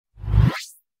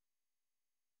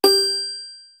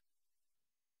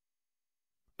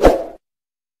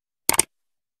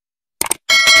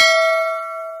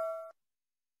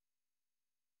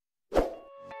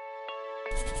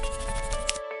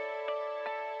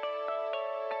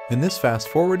In this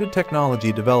fast-forwarded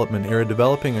technology development era,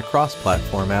 developing a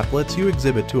cross-platform app lets you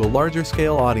exhibit to a larger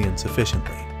scale audience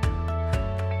efficiently.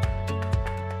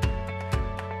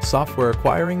 Software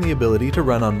acquiring the ability to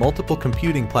run on multiple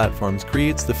computing platforms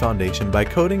creates the foundation by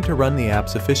coding to run the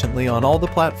apps efficiently on all the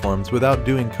platforms without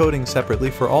doing coding separately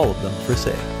for all of them for,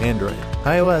 say, Android,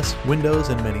 iOS, Windows,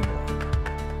 and many more.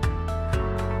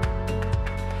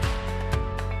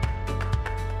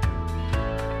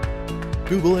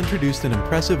 Google introduced an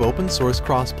impressive open-source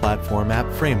cross-platform app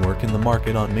framework in the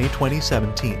market on May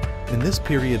 2017. In this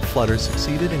period, Flutter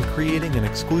succeeded in creating an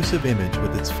exclusive image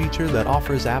with its feature that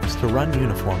offers apps to run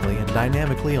uniformly and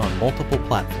dynamically on multiple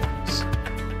platforms.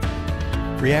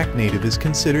 React Native is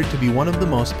considered to be one of the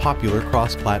most popular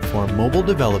cross-platform mobile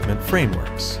development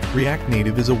frameworks. React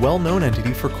Native is a well-known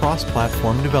entity for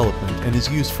cross-platform development and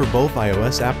is used for both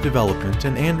iOS app development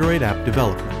and Android app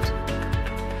development.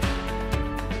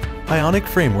 Ionic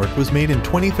Framework was made in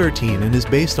 2013 and is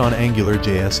based on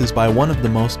AngularJS, is by one of the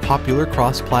most popular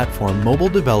cross-platform mobile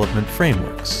development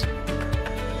frameworks.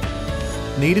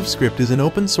 Nativescript is an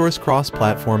open-source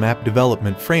cross-platform app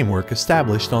development framework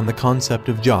established on the concept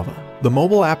of Java. The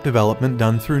mobile app development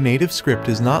done through Nativescript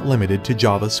is not limited to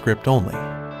JavaScript only.